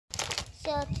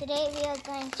So today we are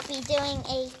going to be doing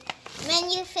a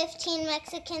menu 15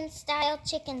 Mexican style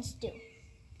chicken stew.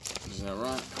 Is that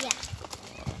right? Yeah.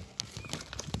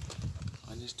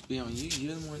 I just to be on you.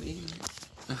 You're the one eating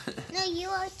it. No, you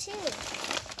are too.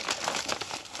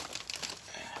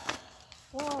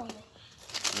 Whoa. What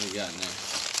do you got in there?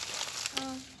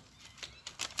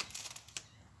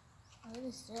 What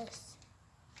is this?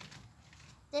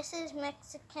 This is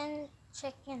Mexican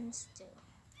chicken stew.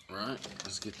 Right.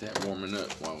 Let's get that warming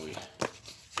up while we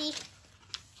See?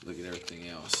 look at everything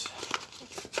else.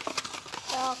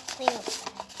 It's all clear.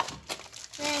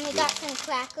 And then we got some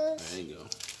crackers. There you go.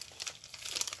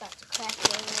 Got the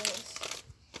crackers.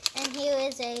 And here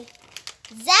is a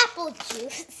Zapple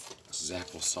juice.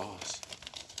 Zapple sauce.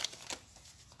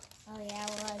 Oh yeah,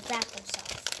 well, Zapple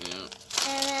sauce. Yeah.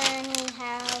 And then we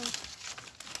have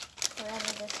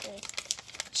whatever this is.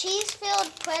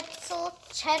 Cheese-filled pretzel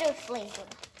cheddar flavor.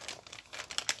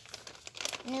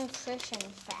 Nutrition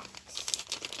facts.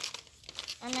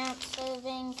 Amount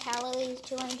serving, calories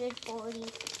 240.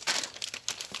 Look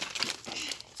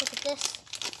at this.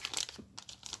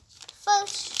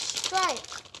 First strike.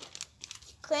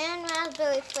 Cran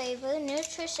raspberry flavor,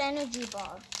 Nutrish energy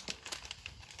bar.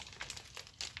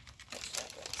 That's what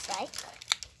it looks like.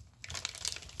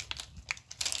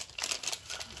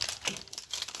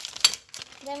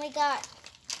 Then we got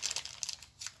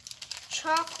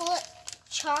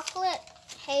chocolate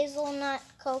hazelnut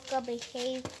cocoa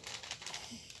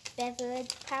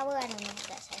beverage power. I don't know what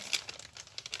that says.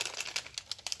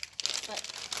 But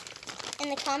in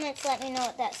the comments, let me know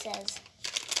what that says.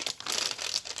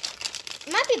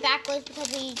 It might be backwards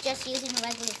because we're just using a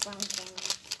regular phone camera.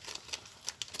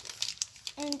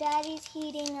 And Daddy's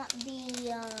heating up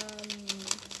the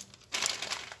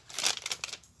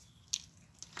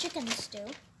chicken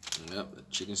stew. Yep, the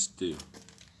chicken stew.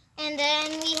 And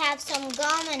then we have some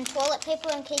gum and toilet paper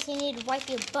in case you need to wipe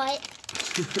your butt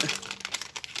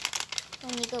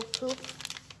when you go poop.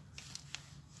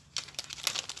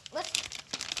 Let's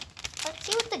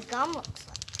see what the gum looks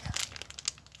like.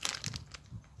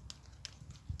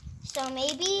 So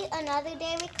maybe another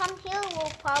day we come here,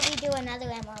 we'll probably do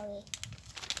another MRE.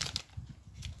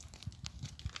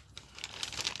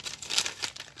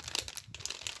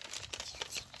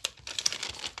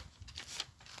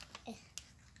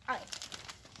 Alright.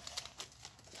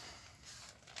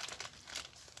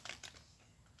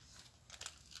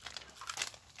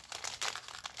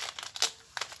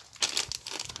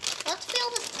 Let's fill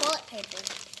this toilet paper.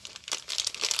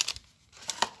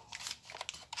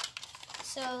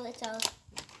 So it's a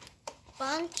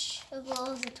bunch of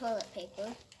rolls of toilet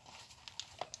paper.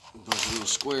 A bunch of little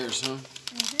squares, huh?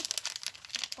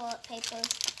 Toilet paper.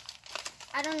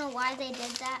 I don't know why they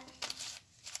did that.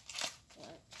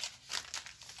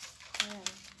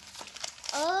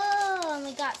 Oh, and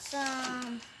we got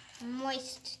some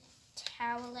moist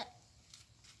towelette.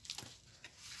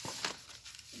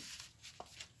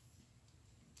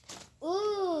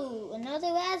 Ooh,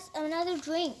 another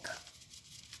drink.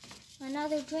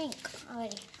 Another drink.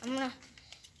 Alrighty, I'm gonna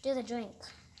do the drink.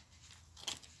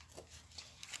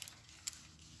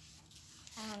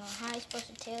 I don't know how I'm supposed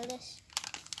to tear this.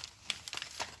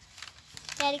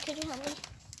 Daddy, could you help me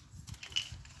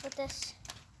with this?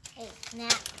 Hey,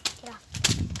 Nat, get off.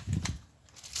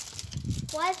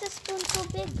 Why is this spoon so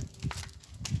big?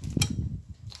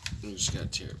 You just gotta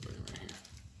tear it right here.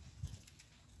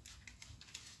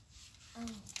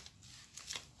 Oh.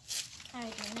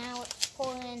 Alright, now let's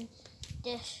pour in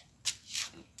this.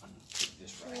 Take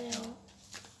this right out.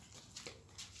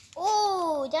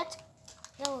 Oh, that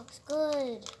looks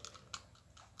good.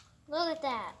 Look at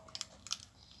that.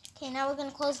 Okay, now we're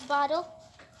gonna close the bottle.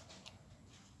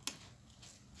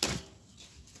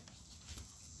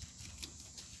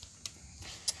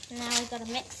 Now we gotta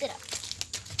mix it up.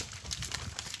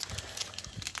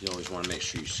 You always want to make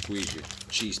sure you squeeze your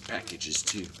cheese packages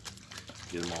too.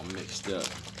 Get them all mixed up.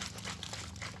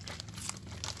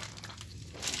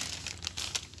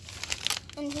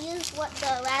 And here's what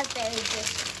the raspberry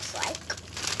juice looks like.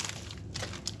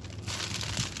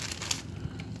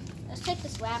 Let's take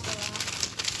this wrapper off.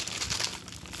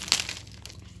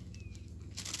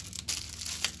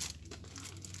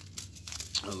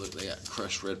 Oh look, they got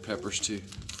crushed red peppers too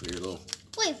for your little.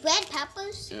 Wait, red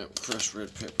peppers? Yep, crushed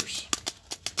red peppers.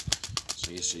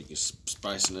 So yes, so you can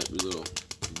spicing up your little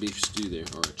beef stew there,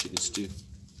 or a chicken stew.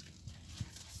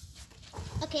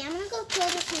 Okay, I'm gonna go throw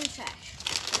this in the trash.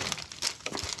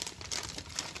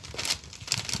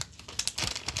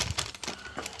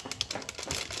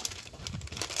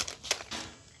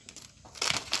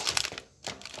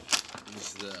 This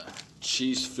is the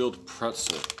cheese-filled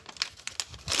pretzel.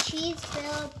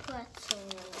 cheese-filled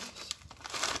pretzels.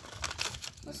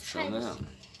 Let's try Show this. now.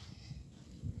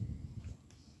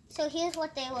 So here's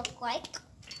what they look like.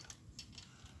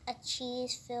 A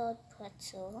cheese-filled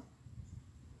pretzel.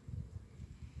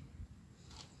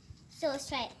 So let's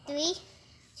try it. 3,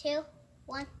 2,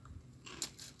 1.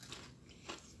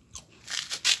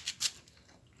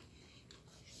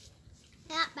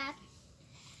 Not bad.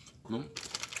 No,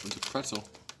 it's a pretzel.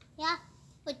 Yeah,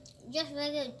 with just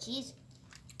regular cheese.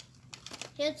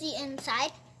 Here's the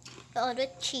inside, filled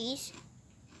with cheese.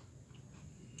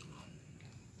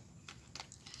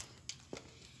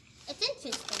 It's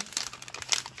interesting.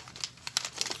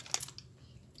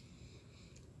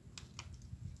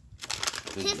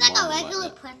 It tastes like a regular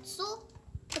pretzel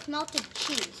with melted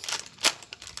cheese.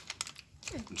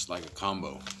 It's like a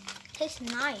combo. Tastes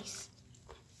nice.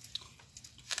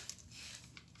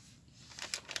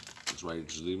 That's why you're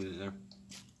just leaving it there?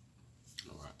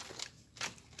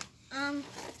 Alright.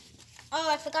 Oh,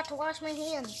 I forgot to wash my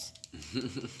hands.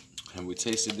 Have we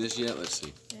tasted this yet? Let's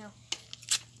see. No.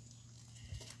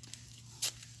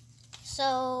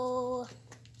 So,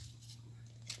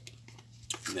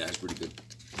 Yeah, it's pretty good.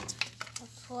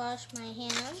 let's wash my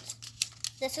hands.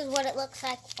 This is what it looks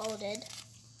like folded.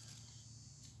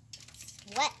 It's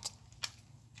wet.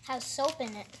 Has soap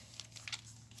in it.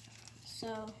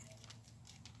 So,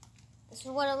 this is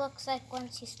what it looks like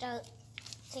once you start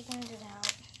taking it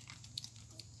out.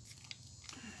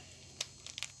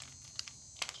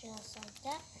 Just like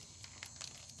that.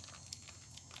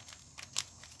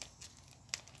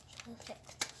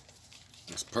 Perfect.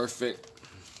 It's perfect.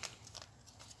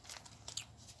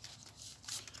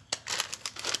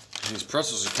 These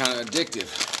pretzels are kind of addictive.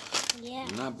 Yeah.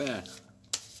 Not bad.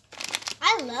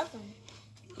 I love them.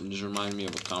 It just reminds me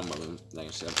of a combo, like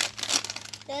I said.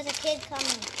 There's a kid coming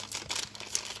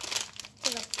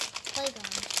to the playground.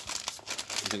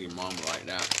 I think your mom would like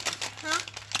that. Huh?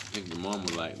 I think your mom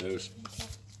would like those. Okay.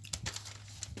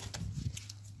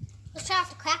 Let's try out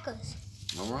the crackers.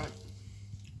 All right.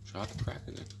 Try the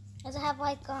cracker then. Does it have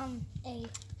like a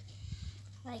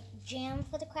jam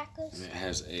for the crackers? And it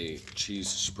has a cheese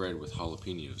spread with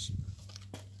jalapenos.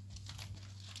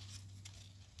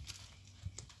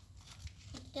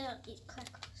 Get out these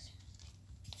crackers.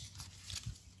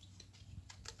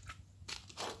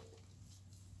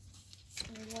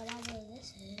 Whatever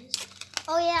this is.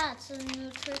 Oh yeah, it's a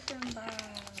nutrition bar.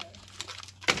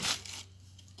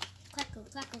 Cracker,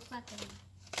 cracker, cracker.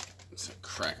 It's a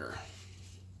cracker.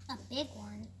 A big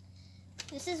one.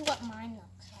 This is what mine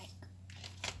looks like.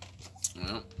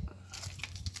 Well,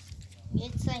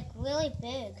 It's like really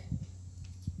big.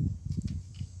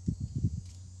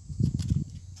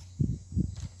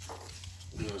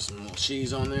 there's some little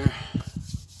cheese on there.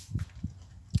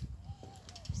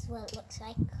 This is what it looks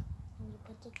like when you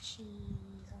put the cheese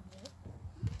on it.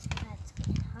 That's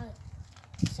getting hard.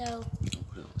 So, I'll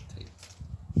put it on the tape.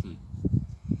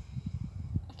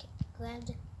 okay, grab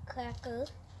the cracker.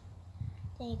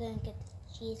 Then you're gonna get the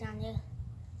cheese on there.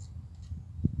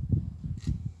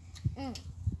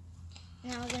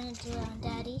 Now we're gonna do it on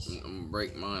Daddy's. I'm gonna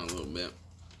break mine a little bit.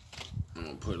 I'm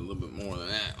gonna put a little bit more than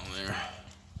that on there.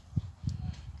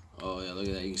 Oh yeah, look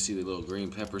at that. You can see the little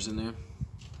green peppers in there.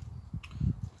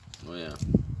 Oh yeah.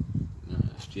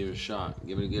 Let's give it a shot.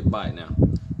 Give it a good bite now.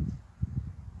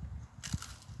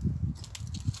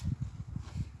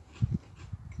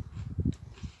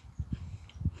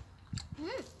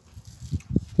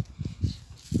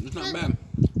 It's not bad.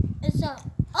 It's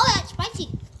oh, that's spicy.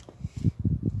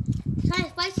 It's kind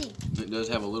of spicy. It does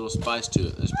have a little spice to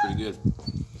it. That's pretty good.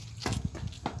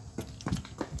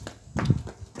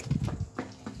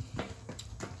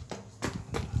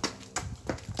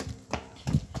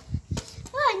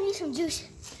 Oh, I need some juice.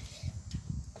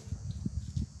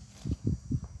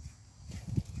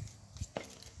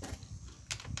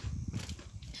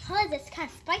 Oh, that's kind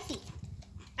of spicy.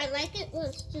 I like it when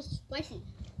it's just spicy.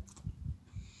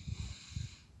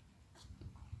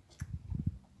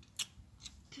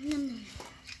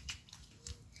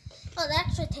 Oh, that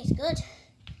actually tastes good.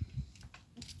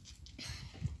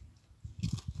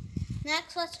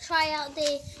 Next, let's try out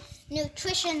the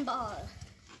nutrition bar.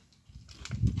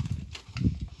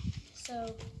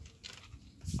 So,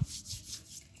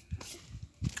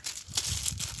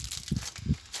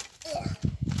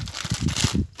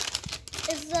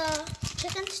 is the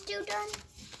chicken stew done?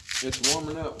 It's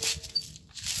warming up.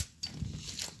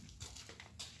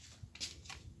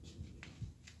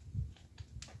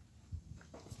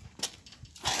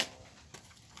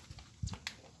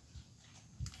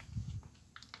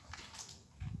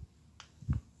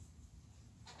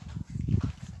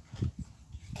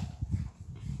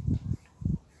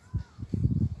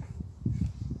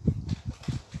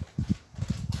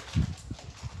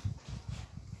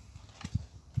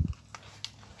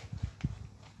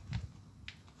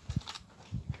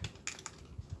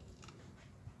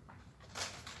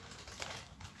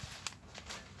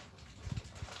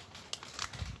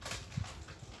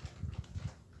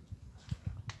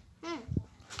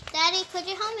 Could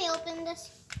you help me open this?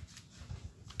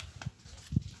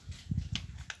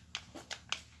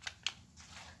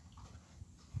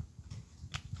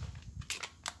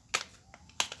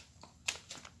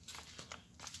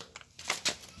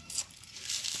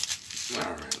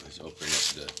 Alright, let's open up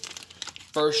the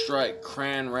First Strike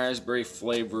Cran Raspberry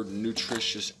Flavored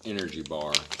Nutritious Energy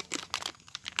Bar.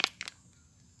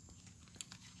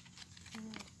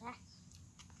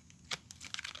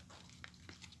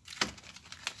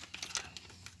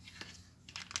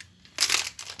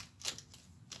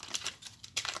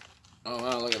 Oh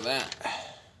wow, look at that.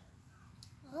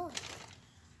 Oh,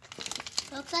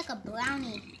 looks like a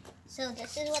brownie. So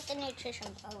this is what the nutrition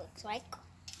bar looks like.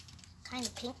 Kind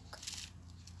of pink.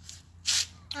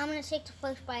 I'm going to take the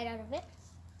first bite out of it.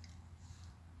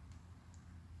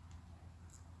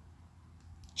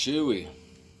 Chewy.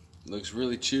 Looks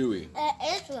really chewy. It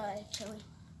is really chewy.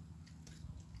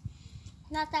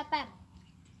 Not that bad.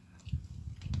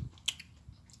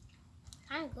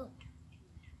 Kind of good.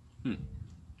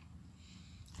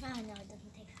 Oh, no, it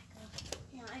doesn't taste like good.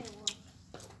 No, I don't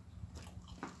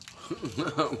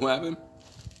want. What happened?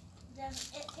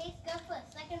 It tastes good for a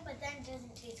second, but then it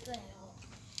doesn't taste good at all.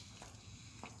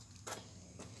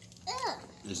 Ugh.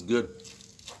 It's good.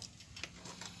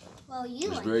 Well, you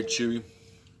It's like very it. chewy.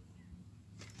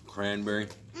 Cranberry.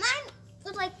 Mine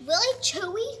was like really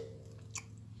chewy.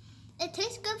 It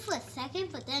tastes good for a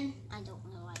second, but then I don't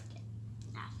really like it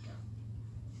after.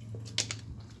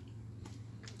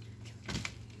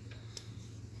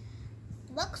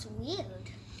 Looks weird.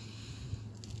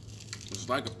 It's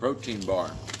like a protein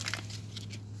bar.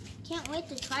 Can't wait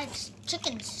to try this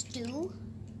chicken stew.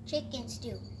 Chicken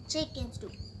stew. Chicken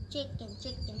stew. Chicken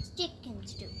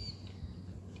stew.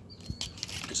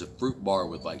 It's a fruit bar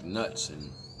with like nuts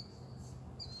and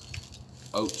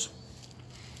oats.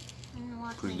 I'm gonna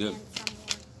wash Pretty my good. hands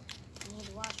somewhere. I need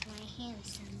to wash my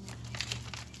hands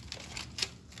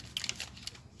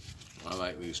somewhere. I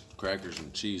like these crackers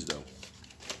and cheese though.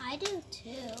 I do too.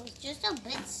 It's just a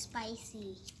bit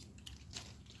spicy.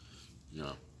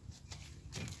 Yeah.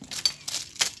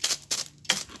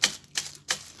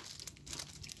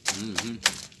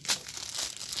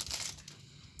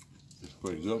 It's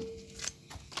pretty good.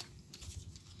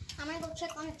 I'm gonna go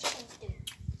check on the chicken stew.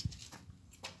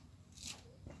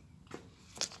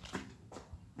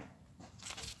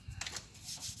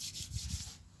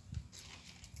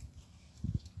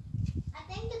 I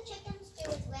think the chicken stew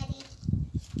is ready.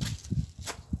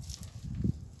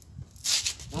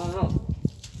 I don't know.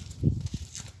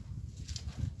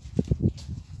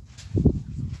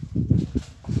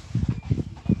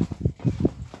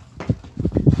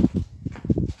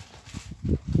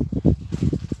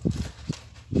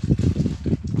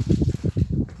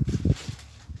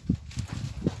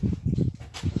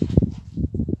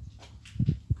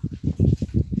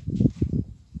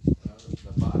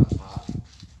 The bottom's hot.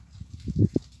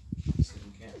 So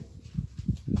you can't.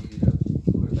 You need to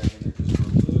put it back in there just for a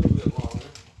little bit longer.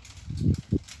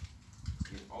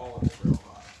 Get all of it real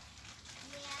hot.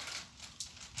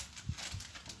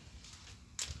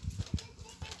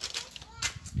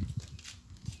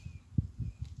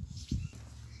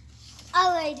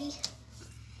 Alrighty.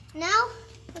 Now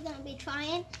we're gonna be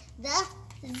trying the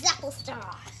Zapple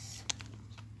sauce.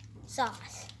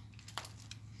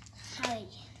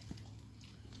 Alrighty.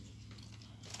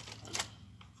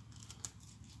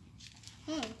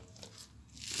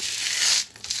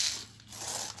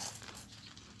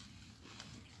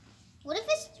 What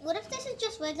if this is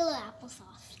just regular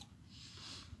applesauce?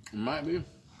 It might be.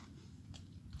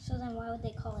 So then why would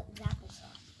they call it Zapple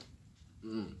sauce?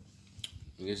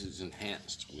 I guess it's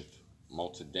enhanced with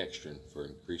maltodextrin for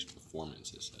increased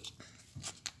performance, it says.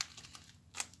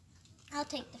 I'll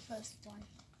take the first one.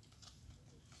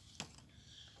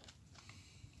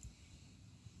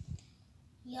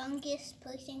 Youngest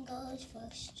person goes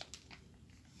first.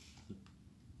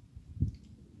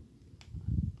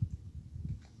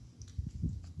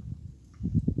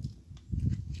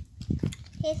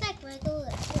 Tastes like regular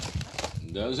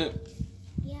applesauce. Does it?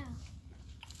 Yeah.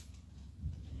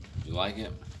 You like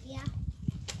it? Yeah.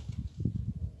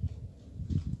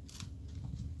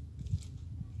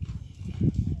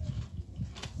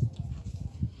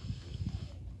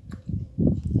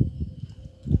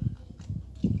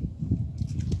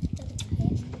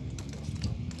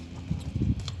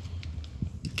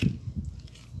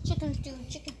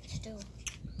 Chicken stew.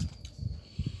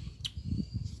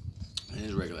 It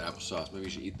is regular applesauce. Maybe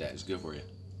you should eat that. It's good for you.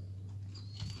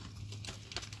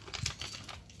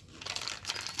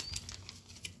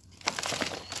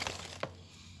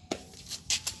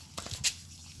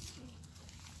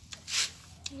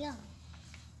 Yeah.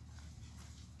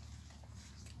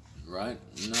 Right?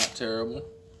 Not terrible.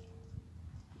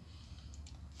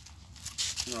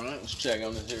 Alright, let's check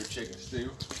on this here chicken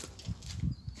stew.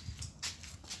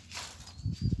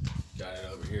 Got it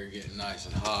over here getting nice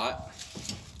and hot.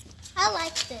 I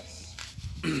like this.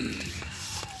 This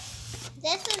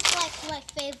is like my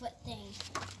favorite thing.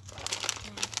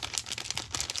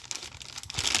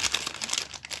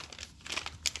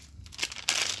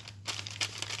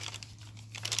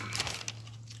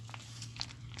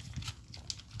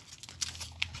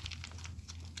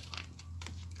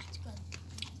 It's good.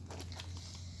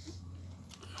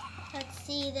 Let's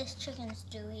see this chicken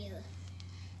stew here.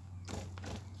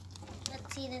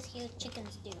 Let's see this here chicken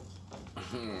stew.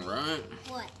 Right.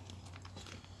 What?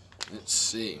 Let's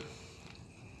see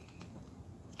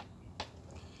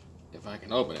if I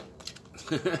can open it.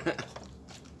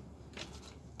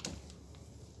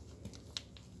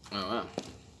 Oh wow.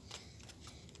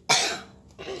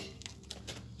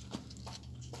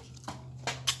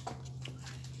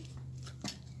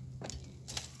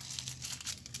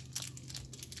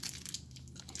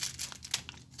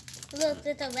 Look,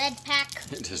 there's a red pack.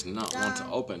 It does not want to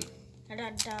open.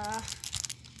 Da-da-da.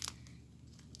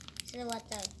 This is what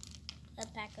the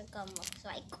red pack of gum looks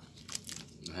like.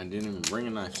 I didn't even bring a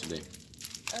knife today.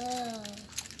 Ugh.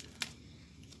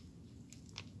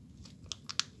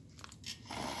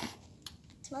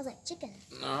 It smells like chicken.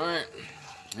 Alright,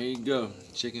 here you go.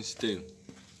 Chicken stew.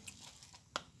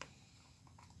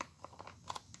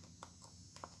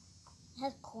 It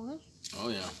has corn. Oh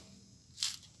yeah.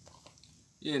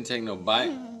 You didn't take no bite.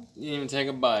 You didn't even take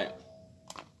a bite.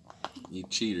 You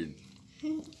cheated.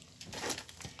 Good.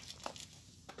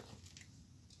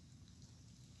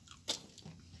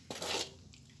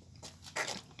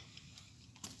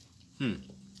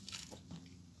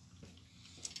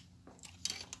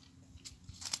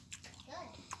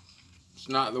 It's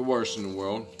not the worst in the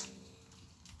world.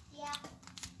 Yeah.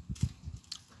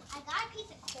 I got a piece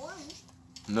of corn.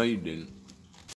 No, you didn't.